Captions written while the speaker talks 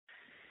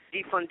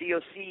Defund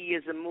DOC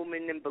is a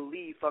movement in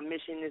belief. Our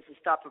mission is to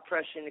stop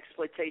oppression,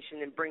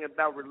 exploitation, and bring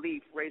about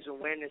relief. Raise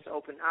awareness,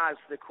 open eyes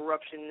to the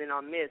corruption in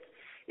our midst.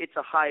 It's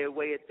a higher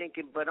way of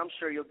thinking, but I'm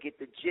sure you'll get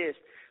the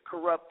gist.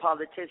 Corrupt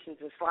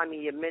politicians and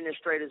slimy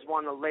administrators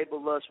want to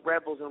label us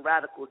rebels and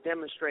radical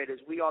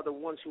demonstrators. We are the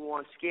ones who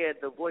aren't scared,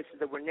 the voices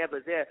that were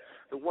never there,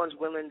 the ones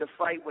willing to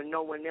fight when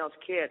no one else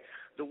cared,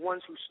 the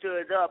ones who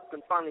stood up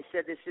and finally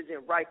said this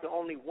isn't right, the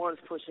only ones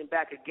pushing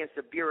back against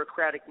the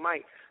bureaucratic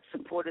might.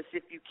 Support us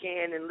if you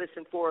can and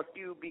listen for a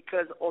few,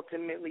 because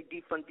ultimately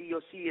Defund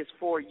DOC is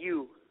for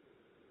you.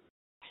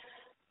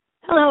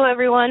 Hello,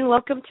 everyone.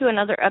 Welcome to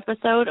another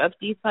episode of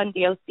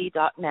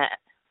DefundDOC.net.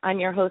 I'm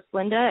your host,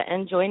 Linda,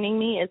 and joining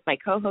me is my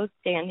co-host,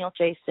 Daniel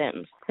J.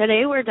 Sims.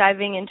 Today, we're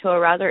diving into a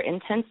rather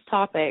intense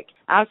topic,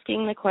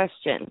 asking the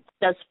question,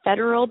 does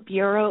Federal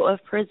Bureau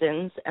of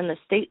Prisons and the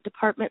State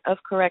Department of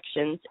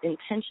Corrections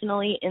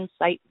intentionally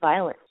incite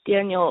violence?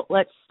 Daniel,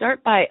 let's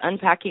start by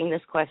unpacking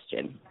this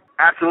question.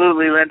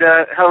 Absolutely,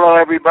 Linda. Hello,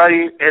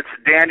 everybody. It's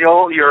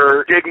Daniel,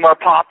 your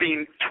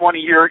stigma-popping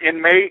 20-year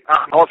inmate.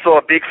 I'm also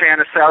a big fan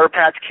of Sour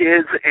Patch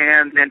Kids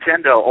and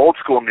Nintendo,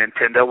 old-school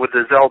Nintendo with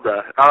the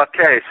Zelda.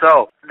 Okay,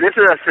 so this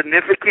is a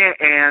significant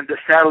and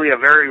sadly a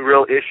very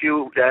real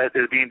issue that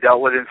is being dealt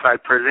with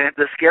inside prison.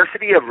 The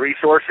scarcity of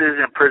resources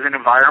in prison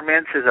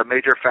environments is a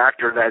major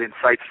factor that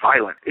incites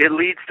violence. It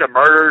leads to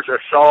murders,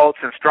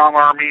 assaults, and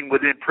strong-arming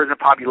within prison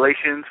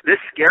populations. This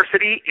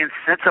scarcity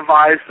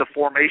incentivizes the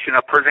formation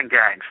of prison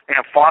gangs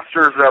and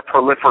fosters their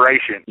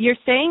proliferation. You're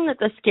saying that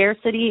the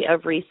scarcity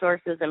of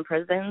resources in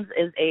prisons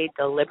is a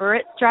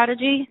deliberate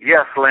strategy?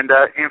 Yes,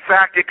 Linda. In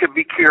fact, it could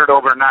be cured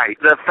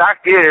overnight. The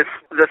fact is,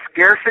 the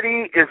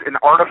scarcity is an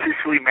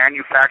artificially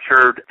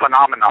manufactured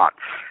phenomenon.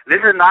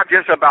 This is not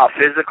just about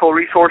physical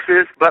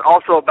resources, but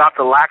also about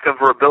the lack of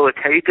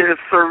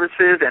rehabilitative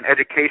services and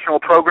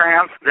educational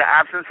programs. The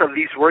absence of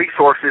these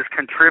resources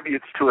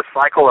contributes to a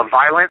cycle of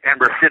violence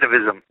and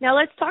recidivism. Now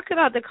let's talk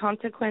about the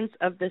consequence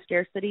of the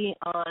scarcity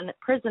on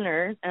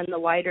prisoners and the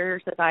wider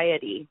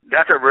society.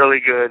 That's a really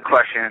good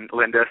question,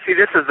 Linda. See,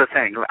 this is the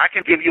thing. I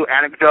can give you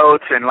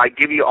anecdotes and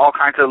give you all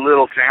kinds of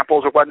little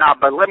examples or whatnot,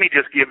 but let me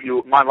just give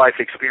you my life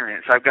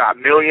experience. I've got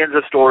millions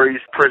of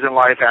stories, prison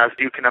life, as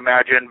you can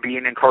imagine,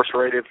 being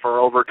incarcerated for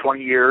over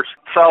 20 years.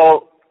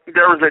 So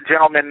there was a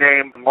gentleman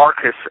named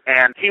Marcus,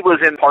 and he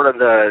was in part of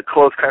the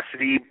closed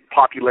custody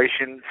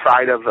population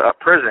side of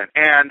prison.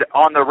 And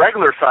on the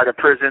regular side of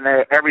prison,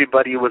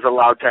 everybody was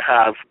allowed to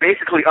have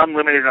basically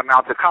unlimited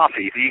amounts of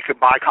coffee. You could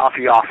buy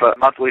coffee off of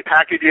monthly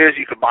packages.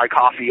 You could buy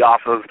coffee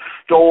off of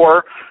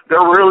store.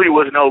 There really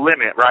was no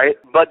limit, right?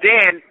 But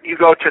then you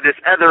go to this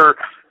other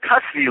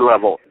custody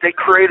level. They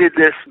created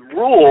this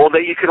rule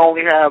that you could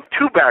only have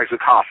 2 bags of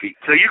coffee.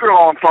 So you could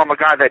go from a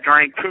guy that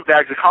drank 2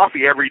 bags of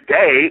coffee every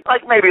day,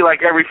 maybe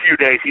every few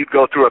days he'd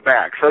go through a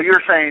bag. So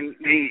you're saying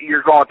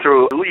you're going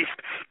through at least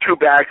 2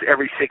 bags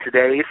every 6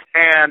 days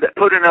and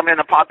putting him in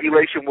a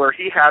population where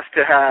he has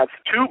to have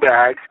 2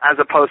 bags as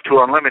opposed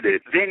to unlimited.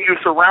 Then you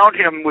surround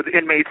him with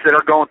inmates that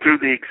are going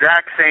through the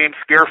exact same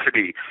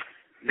scarcity.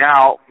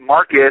 Now,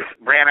 Marcus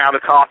ran out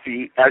of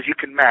coffee, as you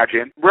can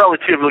imagine,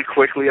 relatively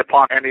quickly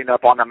upon ending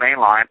up on the main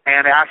line,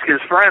 and asked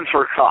his friends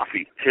for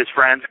coffee. His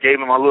friends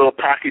gave him a little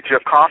package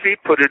of coffee,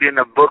 put it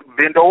in a book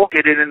bindle,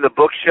 hid it in the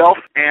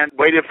bookshelf, and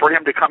waited for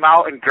him to come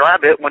out and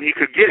grab it when he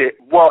could get it.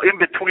 Well, in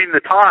between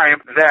the time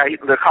that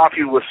the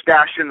coffee was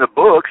stashed in the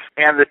books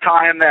and the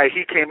time that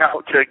he came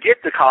out to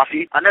get the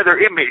coffee, another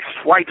inmate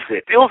swipes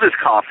it, steals his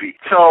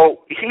coffee.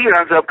 So he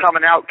ends up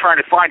coming out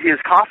trying to find his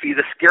coffee,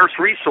 the scarce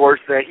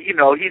resource that,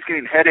 he's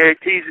getting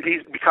headache. He's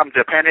become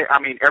dependent.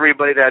 I mean,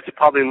 everybody that's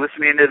probably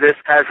listening to this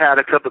has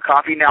had a cup of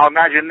coffee. Now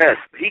imagine this.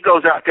 He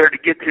goes out there to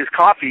get his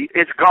coffee.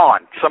 It's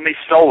gone. Somebody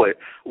stole it.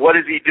 What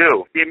does he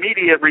do? The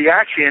immediate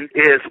reaction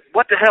is,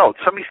 what the hell?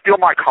 Did somebody steal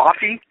my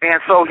coffee?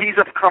 And so he's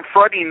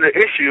confronting the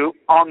issue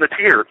on the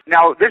tier.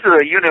 Now, this is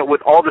a unit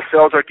with all the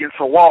cells against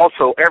the wall,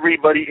 so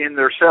everybody in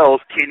their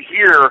cells can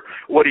hear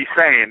what he's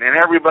saying. And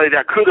everybody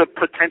that could have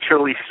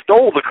potentially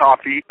stole the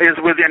coffee is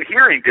within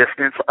hearing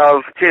distance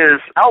of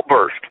his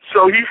outburst.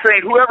 So he's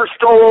saying, whoever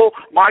stole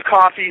my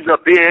coffee's a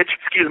bitch.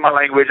 Excuse my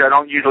language. I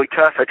don't usually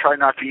cuss. I try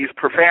not to use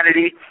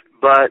profanity,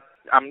 but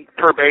I'm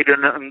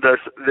pervading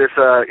this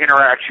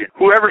interaction.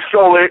 Whoever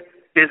stole it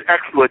is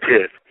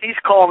expletive. He's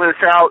calling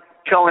this out,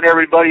 telling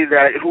everybody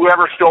that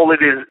whoever stole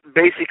it is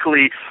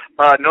basically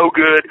no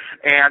good,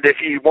 and if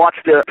he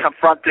wants to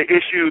confront the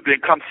issue,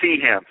 then come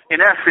see him. In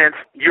essence,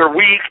 you're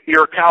weak,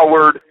 you're a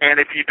coward, and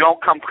if you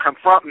don't come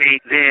confront me,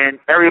 then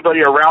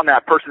everybody around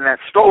that person that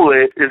stole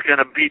it is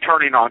going to be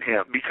turning on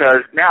him,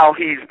 because now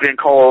he's been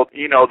called,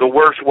 the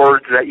worst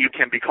words that you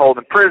can be called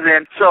in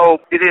prison.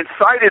 So it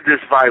incited this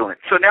violence.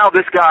 So now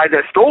this guy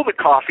that stole the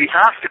coffee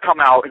has to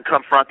come out and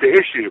confront the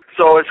issue.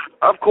 So it's,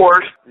 of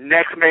course,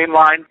 next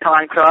mainline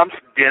time comes,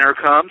 dinner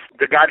comes.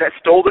 The guy that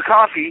stole the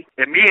coffee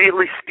immediately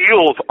immediately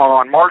steals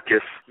on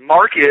Marcus.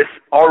 Marcus,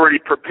 already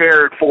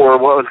prepared for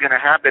what was going to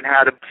happen,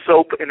 had a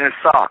soap in his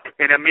sock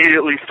and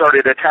immediately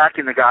started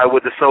attacking the guy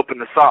with the soap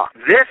in the sock.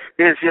 This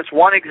is just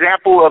one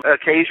example of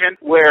occasion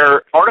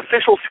where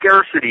artificial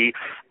scarcity,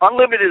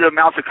 unlimited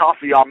amounts of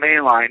coffee on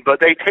mainline,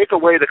 but they take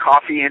away the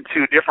coffee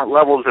into different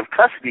levels of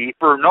custody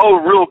for no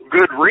real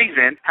good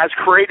reason, has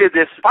created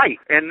this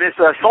fight and this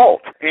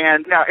assault.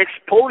 And now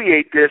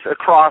exfoliate this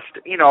across,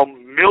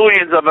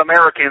 millions of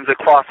Americans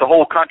across the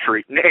whole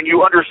country. And you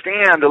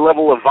understand the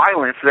level of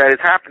violence that is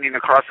happening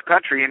across the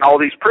country in all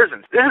these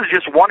prisons. This is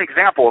just one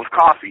example of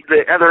coffee.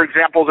 The other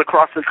examples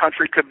across the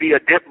country could be a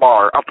dip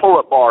bar, a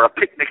pull-up bar, a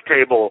picnic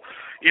table,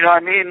 you know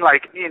what I mean?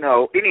 Like,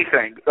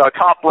 anything,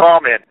 top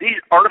ramen. These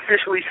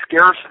artificially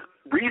scarce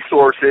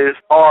resources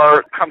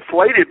are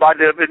conflated by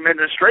the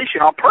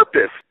administration on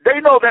purpose. They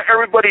know that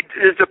everybody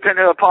is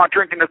dependent upon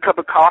drinking a cup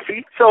of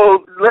coffee,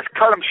 so let's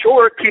cut them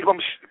short, keep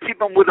them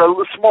with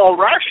a small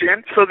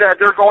ration so that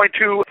they're going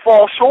to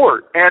fall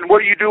short. And what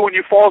do you do when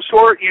you fall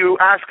short? You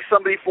ask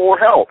somebody for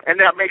help, and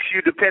that makes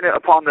you dependent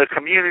upon the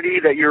community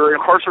that you're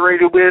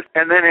incarcerated with,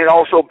 and then it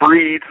also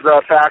breeds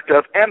the fact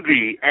of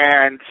envy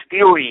and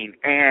stealing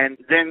and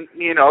then,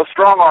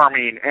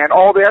 strong-arming and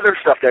all the other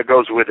stuff that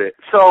goes with it.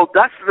 So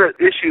that's the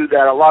issue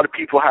that a lot of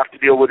people have to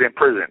deal with in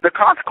prison. The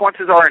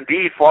consequences are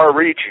indeed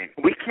far-reaching.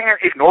 We can't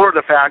ignore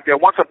the fact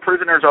that once the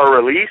prisoners are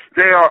released,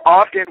 they are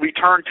often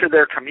returned to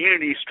their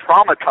communities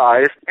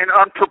traumatized and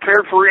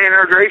unprepared for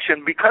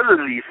reintegration because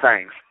of these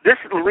things. This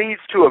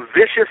leads to a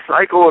vicious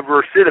cycle of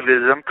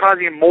recidivism,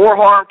 causing more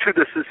harm to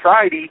the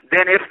society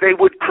than if they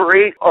would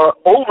create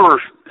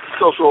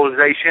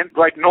over-socialization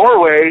like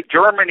Norway,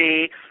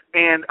 Germany,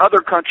 and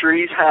other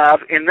countries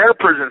have in their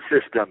prison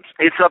systems.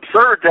 It's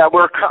absurd that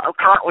we're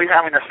currently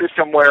having a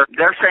system where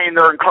they're saying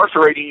they're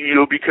incarcerating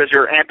you because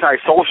you're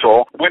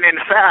antisocial, when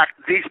in fact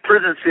these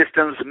prison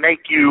systems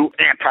make you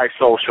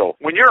antisocial.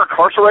 When you're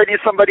incarcerating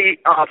somebody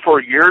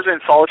for years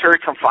in solitary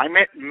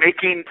confinement,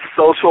 making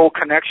social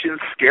connections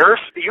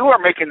scarce, you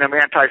are making them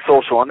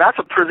antisocial, and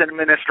that's a prison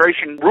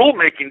administration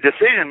rule-making,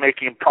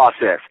 decision-making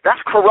process.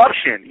 That's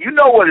corruption. You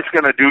know what it's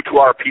going to do to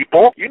our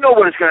people. You know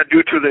what it's going to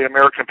do to the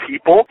American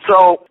people.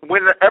 So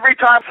every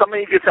time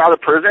somebody gets out of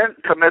prison,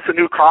 commits a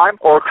new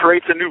crime, or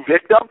creates a new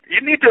victim,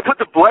 you need to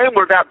put the blame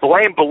where that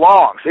blame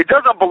belongs. It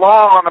doesn't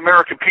belong on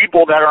American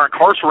people that are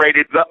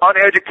incarcerated, the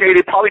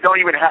uneducated, probably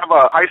don't even have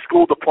a high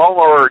school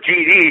diploma or a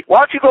GED.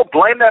 Why don't you go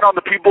blame that on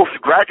the people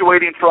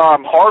graduating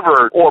from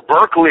Harvard or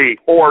Berkeley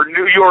or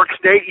New York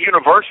State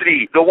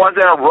University, the ones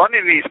that are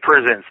running these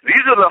prisons?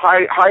 These are the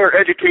higher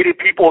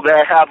educated people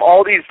that have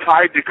all these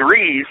high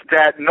degrees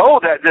that know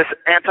that this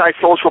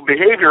antisocial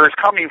behavior is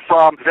coming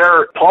from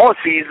their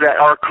policies that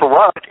are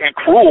corrupt and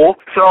cruel.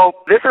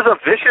 So this is a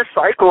vicious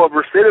cycle of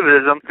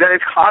recidivism that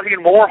is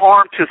causing more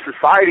harm to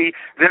society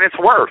than it's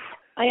worth.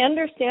 I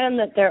understand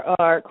that there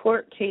are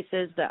court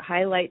cases that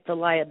highlight the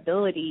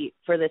liability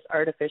for this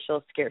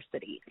artificial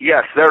scarcity.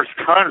 Yes, there's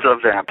tons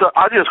of them. So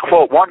I'll just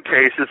quote one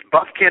case, it's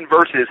Bufkin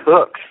versus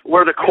Hooks,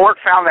 where the court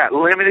found that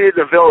limited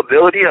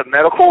availability of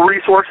medical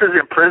resources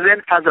in prison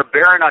has a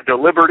bearing on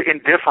deliberate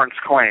indifference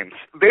claims.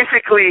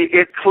 Basically,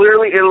 it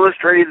clearly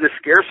illustrated the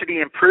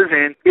scarcity in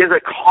prison is a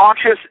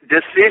conscious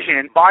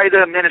decision by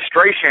the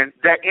administration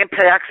that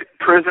impacts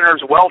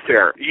prisoners'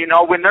 welfare.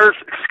 When there's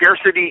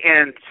scarcity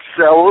in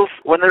cells,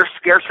 when there's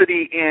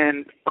scarcity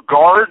in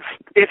guards,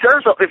 if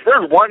there's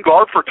one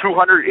guard for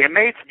 200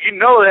 inmates, you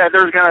know that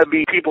there's going to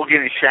be people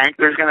getting shanked,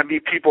 there's going to be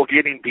people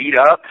getting beat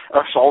up,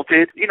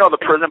 assaulted. The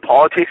prison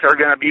politics are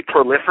going to be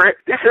proliferate.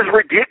 This is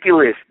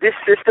ridiculous. This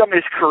system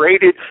is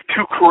created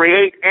to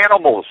create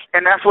animals,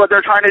 and that's what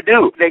they're trying to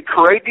do. They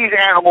create these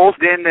animals,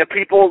 then the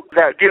people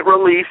that get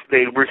released,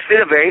 they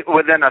recidivate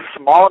within a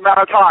small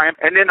amount of time,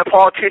 and then the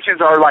politicians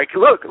are like,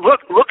 look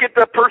at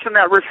the person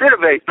that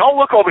recidivates.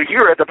 Don't look over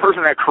here at the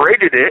person that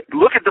created it.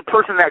 Look at the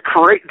person that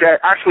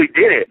actually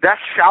did it. That's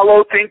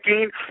shallow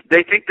thinking.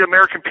 They think the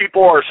American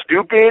people are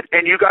stupid,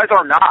 and you guys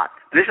are not.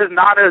 This is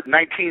not a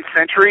 19th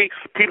century.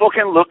 People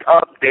can look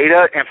up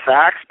data and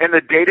facts, and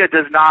the data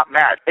does not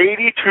match.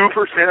 82%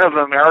 of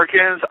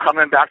Americans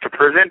coming back to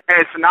prison, and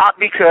it's not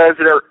because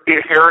they're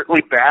inherently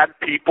bad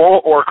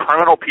people or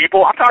criminal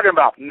people. I'm talking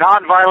about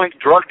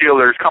nonviolent drug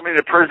dealers coming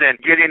to prison,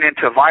 getting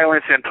into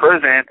violence in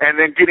prison, and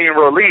then getting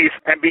released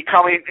and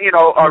becoming,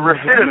 a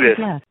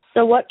recidivist.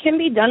 So what can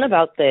be done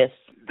about this?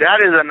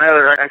 That is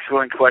another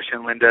excellent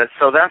question, Linda.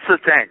 So that's the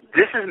thing.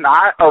 This is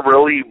not a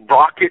really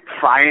rocket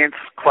science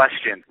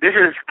question. This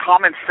is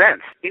common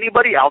sense.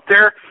 Anybody out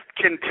there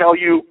can tell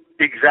you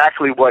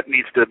exactly what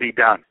needs to be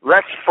done.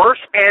 Let's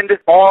first end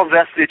all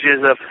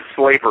vestiges of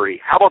slavery.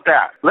 How about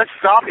that? Let's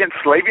stop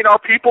enslaving our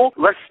people.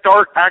 Let's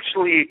start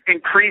actually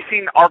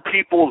increasing our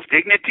people's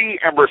dignity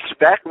and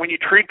respect. When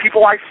you treat people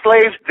like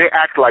slaves, they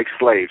act like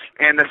slaves.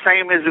 And the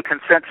same is the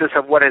consensus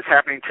of what is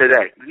happening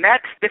today.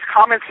 Next, it's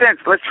common sense.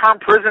 Let's turn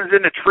prisons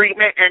into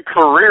treatment and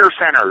career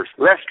centers.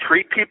 Let's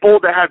treat people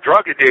that have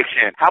drug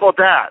addiction. How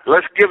about that?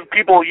 Let's give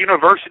people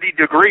university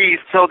degrees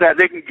so that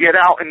they can get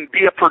out and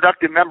be a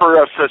productive member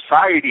of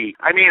society. society.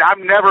 I mean,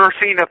 I've never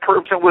seen a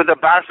person with a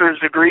bachelor's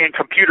degree in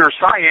computer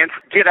science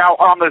get out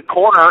on the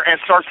corner and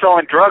start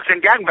selling drugs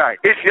and gangbang.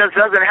 It just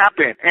doesn't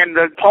happen. And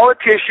the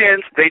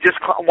politicians, they just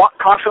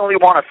constantly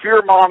want to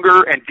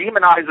fearmonger and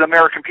demonize the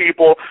American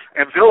people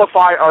and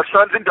vilify our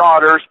sons and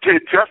daughters to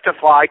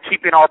justify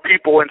keeping our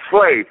people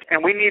enslaved.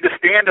 And we need to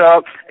stand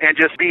up and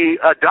just be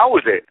done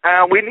with it.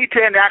 We need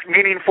to enact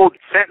meaningful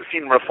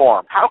sentencing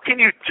reform. How can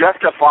you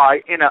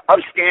justify in an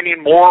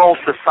upstanding moral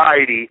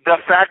society the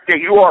fact that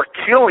you are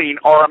killing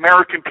our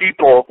American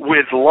people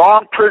with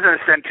long prison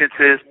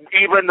sentences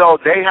even though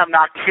they have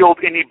not killed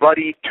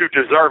anybody to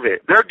deserve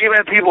it? They're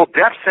giving people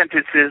death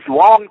sentences,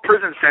 long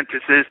prison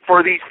sentences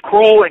for these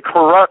cruel and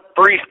corrupt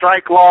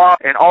three-strike law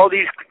and all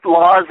these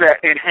laws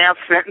that enhance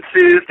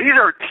sentences. These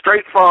are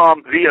straight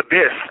from the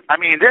abyss. I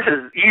mean, this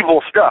is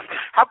evil stuff.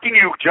 How can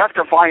you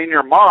justify in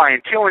your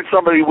mind killing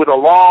somebody with a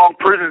long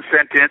prison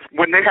sentence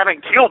when they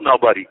haven't killed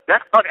nobody?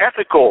 That's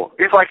unethical.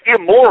 It's like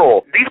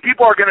immoral. These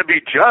people are going to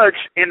be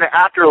judged in the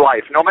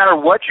afterlife, no matter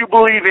what you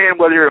believe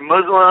in, whether you're a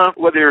Muslim,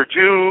 whether you're a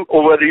Jew,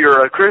 or whether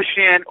you're a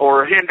Christian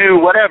or a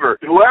Hindu, whatever.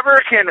 Whoever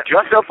can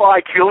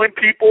justify killing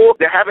people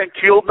that haven't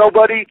killed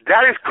nobody,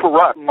 that is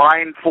corrupt,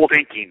 mindful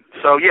thinking.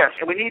 So yes,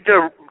 we need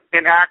to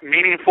enact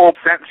meaningful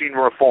sentencing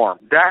reform.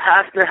 That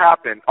has to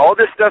happen. All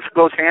this stuff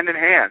goes hand in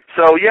hand.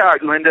 So yeah,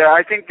 Linda, I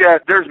think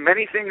that there's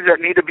many things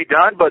that need to be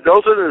done, but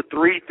those are the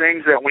three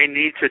things that we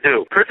need to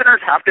do.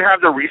 Prisoners have to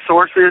have the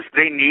resources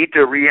they need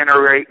to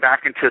reintegrate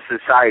back into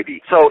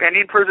society. So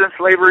ending prison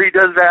slavery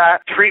does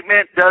that,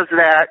 treatment does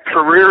that,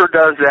 career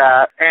does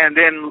that, and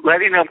then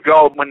letting them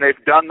go when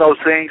they've done those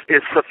things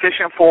is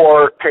sufficient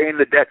for paying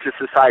the debt to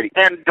society.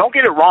 And don't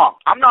get it wrong.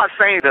 I'm not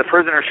saying the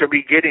prisoners should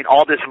be getting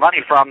all this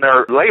money from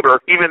their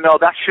labor, even though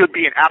that should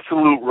be an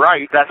absolute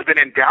right that's been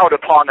endowed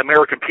upon the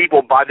American people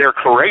by their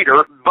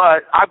creator,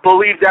 but I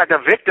believe that the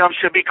victim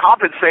should be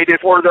compensated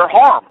for their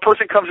harm. A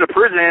person comes to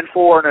prison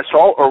for an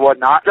assault or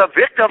whatnot, the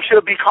victim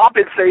should be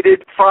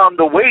compensated from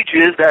the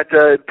wages that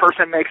the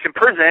person makes in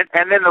prison,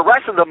 and then the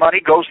rest of the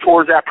money goes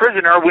towards that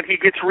prisoner when he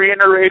gets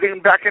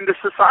reintegrated back into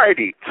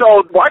society.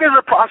 So why does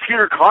the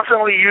prosecutor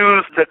constantly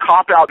use the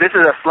cop-out, this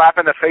is a slap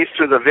in the face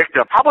to the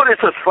victim? How about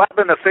it's a slap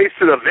in the face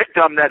to the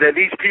victim that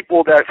these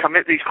people that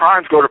commit these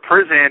crimes go to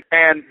prison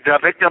and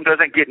the victim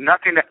doesn't get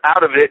nothing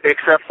out of it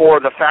except for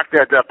the fact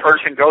that the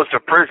person goes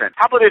to prison?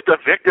 How about if the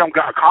victim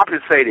got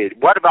compensated?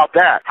 What about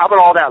that? How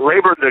about all that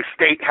labor the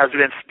state has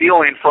been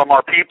stealing from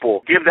our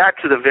people? Give that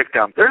to the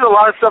victim. There's a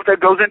lot of stuff that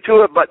goes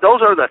into it, but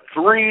those are the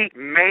three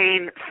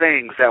main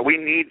things that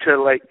we need to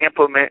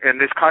implement in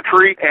this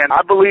country. And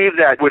I believe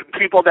that with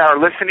people that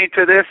are listening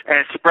to this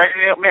and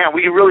spreading it, man,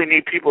 we really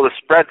need people to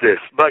spread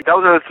this. But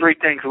those are the three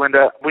things,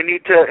 Linda. We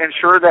need to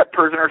ensure that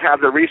prisoners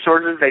have the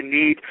resources they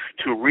need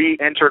to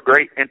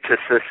reintegrate into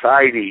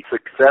society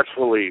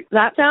successfully.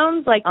 That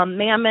sounds like a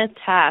mammoth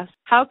task.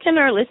 How can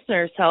our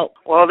listeners help?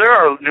 Well, there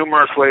are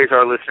numerous ways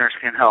our listeners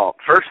can help.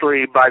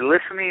 Firstly, by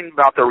listening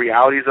about the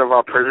realities of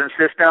our prison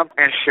system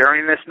and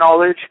sharing this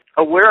knowledge.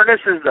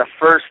 Awareness is the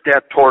first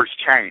step towards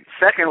change.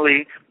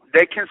 Secondly,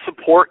 they can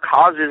support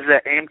causes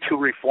that aim to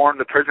reform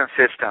the prison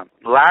system.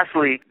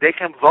 Lastly, they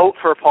can vote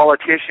for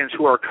politicians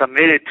who are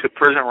committed to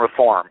prison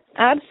reform.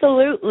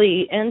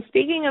 Absolutely. And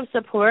speaking of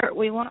support,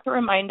 we want to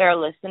remind our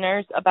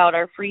listeners about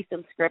our free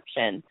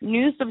subscription.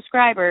 New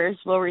subscribers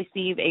will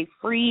receive a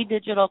free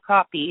digital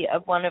copy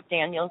of one of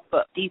Daniel's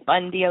books,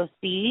 Defund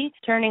DOC,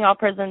 Turning All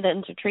Prisons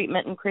into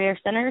Treatment and Career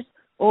Centers,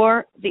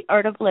 or The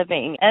Art of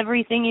Living,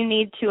 everything you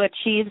need to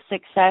achieve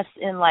success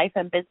in life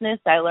and business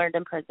I learned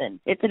in prison.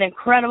 It's an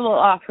incredible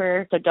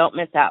offer, so don't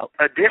miss out.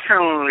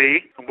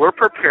 Additionally, we're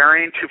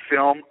preparing to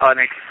film an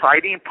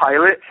exciting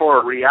pilot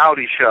for a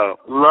reality show,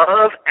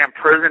 Love and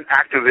Prison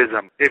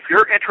Activism. If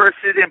you're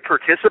interested in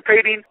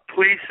participating,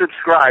 please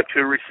subscribe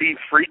to receive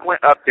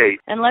frequent updates.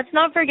 And let's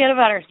not forget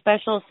about our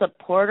special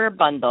supporter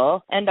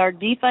bundle and our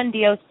Defund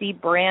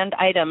DOC brand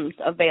items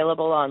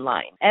available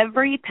online.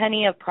 Every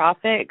penny of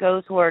profit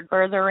goes toward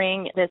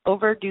furthering this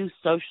overdue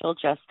social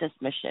justice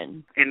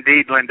mission.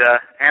 Indeed,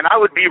 Linda. And I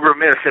would be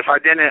remiss if I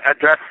didn't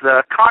address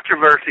the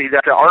controversy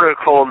that the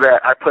article that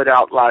I put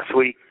out last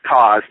week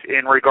caused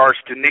in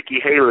regards to Nikki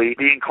Haley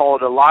being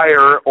called a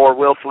liar or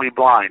willfully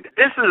blind.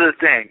 This is the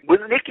thing.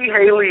 When Nikki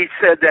Haley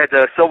said that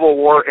the Civil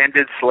War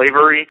ended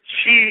slavery,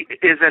 she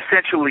is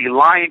essentially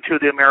lying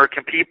to the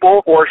American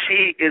people, or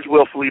she is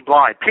willfully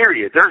blind,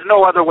 period. There's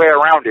no other way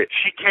around it.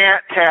 She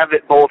can't have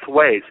it both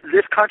ways.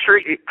 This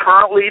country is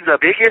currently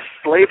the biggest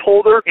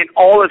slaveholder in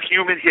all of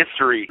human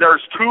history.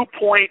 There's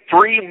 2.3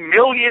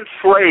 million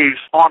slaves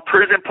on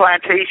prison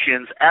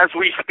plantations as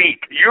we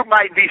speak. You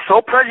might be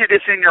so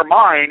prejudiced in your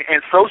mind and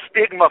so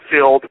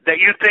stigma-filled that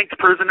you think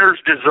prisoners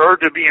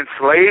deserve to be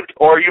enslaved,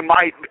 or you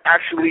might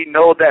actually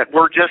know that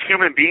we're just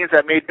human beings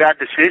that made bad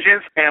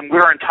decisions and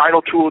we're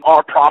entitled to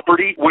our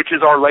property, which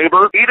is our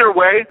labor. Either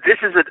way, this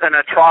is an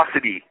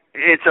atrocity.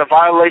 It's a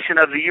violation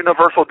of the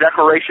Universal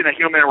Declaration of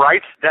Human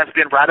Rights that's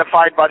been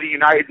ratified by the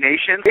United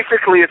Nations.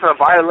 Basically, it's a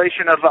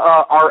violation of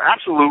our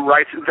absolute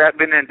rights that have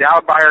been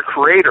endowed by our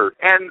Creator.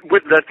 And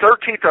with the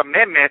 13th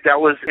Amendment that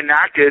was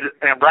enacted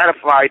and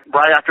ratified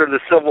right after the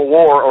Civil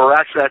War, or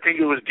actually I think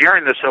it was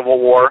during the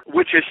Civil War,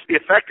 which is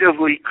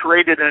effectively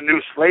created a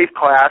new slave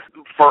class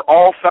for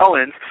all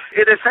felons,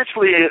 it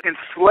essentially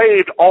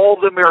enslaved all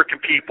the American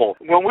people.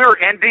 When we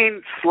were ending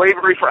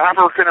slavery for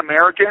African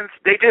Americans,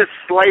 they did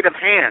sleight of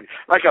hand,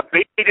 like a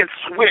bait and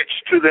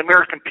switch to the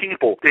American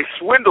people. They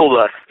swindled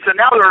us. So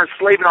now they're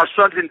enslaving our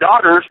sons and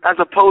daughters as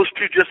opposed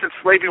to just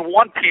enslaving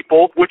one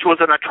people, which was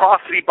an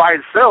atrocity by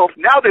itself.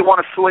 Now they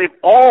want to slave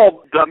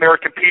all the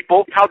American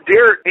people. How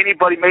dare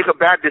anybody make a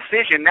bad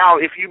decision? Now,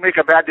 if you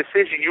make a bad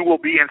decision, you will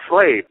be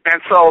enslaved.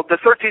 And so the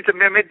 13th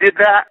Amendment did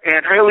that,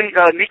 and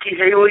Nikki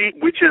Haley,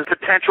 which is a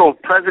potential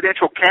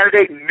presidential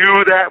candidate,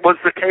 knew that was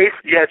the case,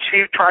 yet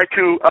she tried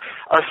to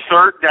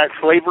assert that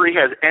slavery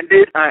has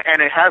ended, and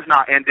it has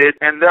not ended,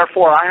 and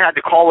therefore I had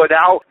to call it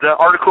out. The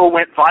article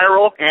went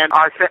viral, and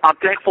I'm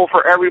thankful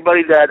for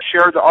everybody that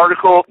shared the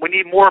article. We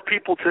need more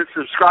people to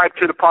subscribe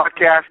to the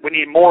podcast. We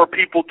need more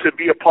people to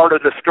be a part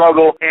of the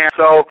struggle. And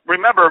so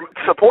remember,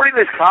 supporting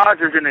this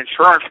cause is an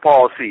insurance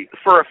policy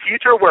for a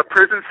future where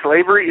prison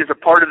slavery is a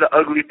part of the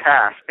ugly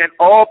past, and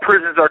all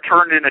prisons are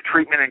turned into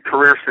treatment and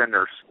career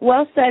centers.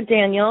 Well said,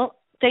 Daniel.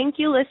 Thank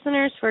you,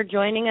 listeners, for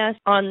joining us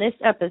on this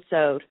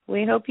episode.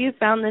 We hope you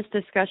found this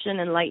discussion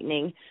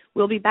enlightening.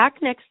 We'll be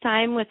back next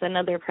time with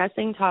another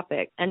pressing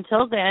topic.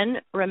 Until then,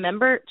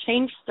 remember,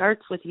 change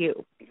starts with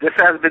you. This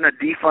has been a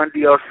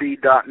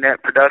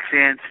DefundDLC.net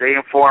production. Stay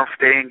informed,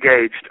 stay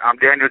engaged. I'm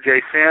Daniel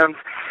J. Sims.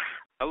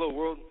 Hello,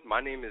 world.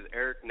 My name is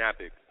Eric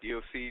Napick,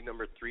 DOC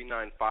number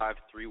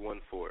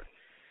 395314,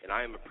 and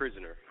I am a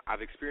prisoner.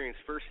 I've experienced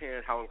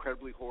firsthand how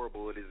incredibly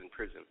horrible it is in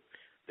prison.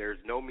 There is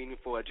no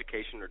meaningful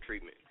education or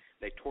treatment.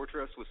 They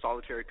torture us with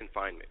solitary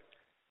confinement,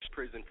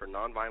 prison for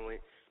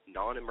nonviolent,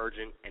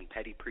 non-emergent, and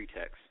petty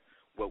pretexts,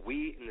 what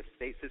we in the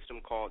state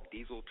system call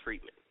diesel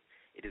treatment.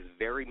 It is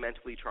very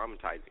mentally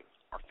traumatizing.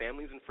 Our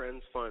families and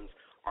friends' funds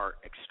are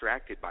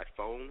extracted by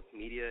phone,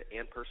 media,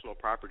 and personal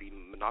property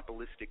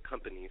monopolistic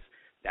companies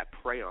that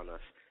prey on us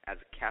as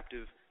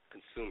captive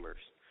consumers.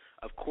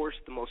 Of course,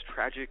 the most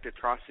tragic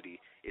atrocity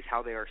is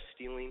how they are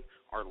stealing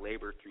our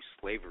labor through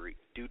slavery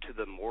due to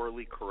the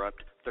morally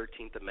corrupt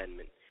 13th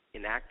Amendment,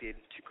 enacted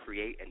to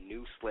create a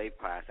new slave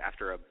class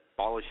after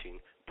abolishing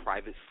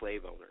private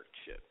slave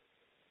ownership.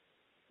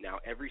 Now,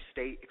 every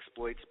state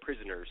exploits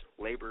prisoners'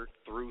 labor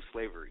through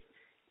slavery.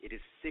 It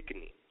is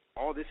sickening.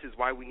 All this is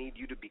why we need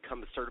you to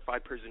become a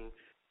certified prison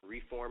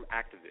reform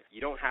activist.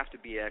 You don't have to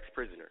be an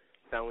ex-prisoner,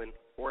 felon,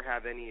 or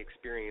have any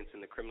experience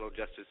in the criminal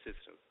justice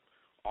system.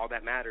 All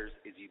that matters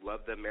is you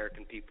love the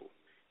American people.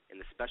 In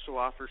the special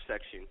offer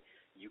section,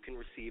 you can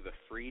receive a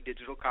free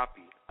digital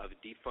copy of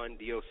Defund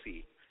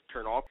DOC,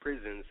 Turn All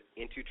Prisons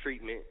into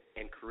Treatment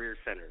and Career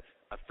Centers,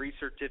 a free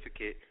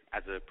certificate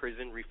as a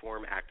prison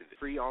reform activist,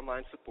 free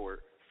online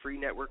support, free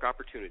network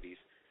opportunities,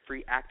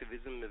 free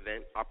activism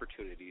event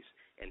opportunities,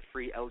 and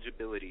free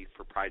eligibility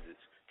for prizes,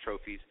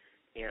 trophies,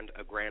 and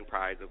a grand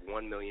prize of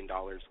 $1 million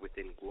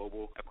within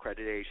global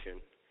accreditation,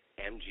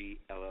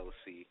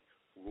 MGLLC,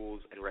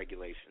 rules and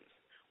regulations.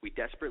 We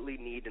desperately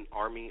need an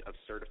army of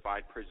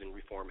certified prison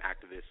reform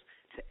activists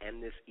to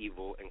end this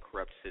evil and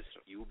corrupt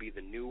system. You will be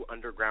the new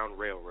Underground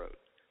Railroad.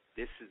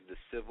 This is the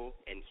civil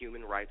and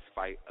human rights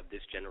fight of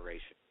this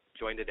generation.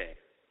 Join today.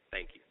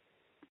 Thank you.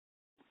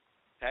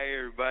 Hey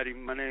everybody,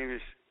 my name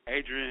is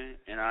Adrian,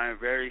 and I am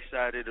very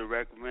excited to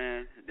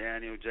recommend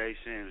Daniel J.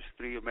 Sims'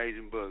 3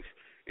 amazing books.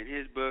 In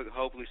his book,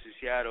 Hopeless in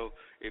Seattle,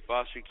 a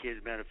Foster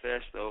Kid's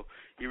Manifesto,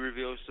 he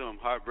reveals some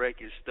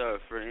heartbreaking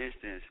stuff. For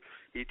instance,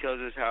 he tells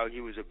us how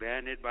he was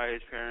abandoned by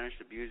his parents,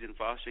 abused in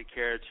foster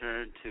care,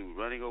 turned to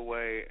running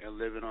away and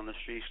living on the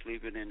street,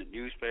 sleeping in the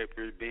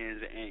newspapers,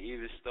 bins, and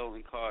even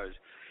stolen cars,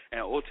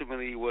 and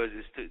ultimately was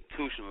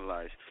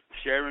institutionalized,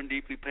 sharing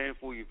deeply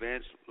painful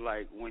events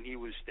like when he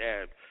was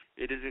stabbed.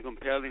 It is a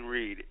compelling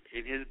read.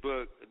 In his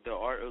book, The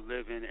Art of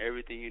Living,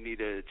 Everything You Need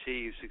to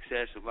Achieve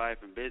Success in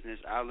Life and Business,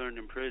 I Learned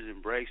in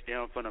Prison, breaks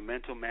down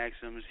fundamental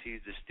maxims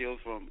he's distilled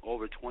from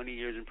over 20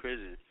 years in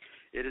prison.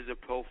 It is a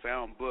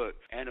profound book.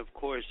 And of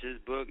course, his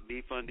book,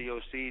 Defund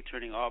DOC,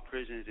 Turning All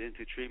Prisons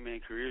into Treatment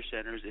and Career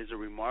Centers, is a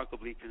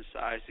remarkably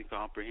concise and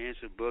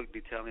comprehensive book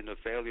detailing the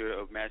failure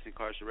of mass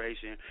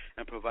incarceration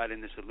and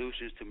providing the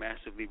solutions to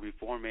massively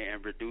reform it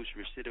and reduce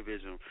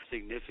recidivism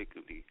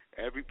significantly.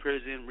 Every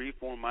prison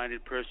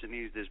reform-minded person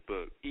needs this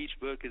book. Each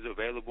book is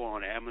available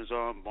on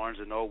Amazon, Barnes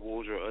 &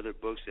 Nobles, or other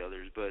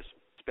booksellers, but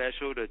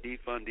special to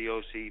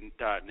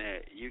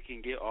DefundDOC.net. You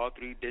can get all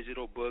 3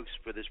 digital books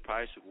for this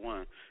price of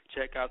one.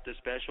 Check out the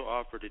special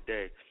offer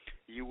today.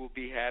 You will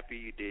be happy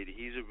you did.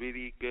 He's a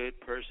really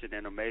good person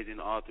and amazing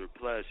author.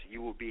 Plus,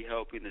 you will be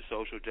helping the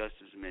social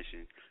justice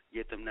mission.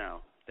 Get them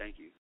now. Thank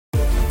you.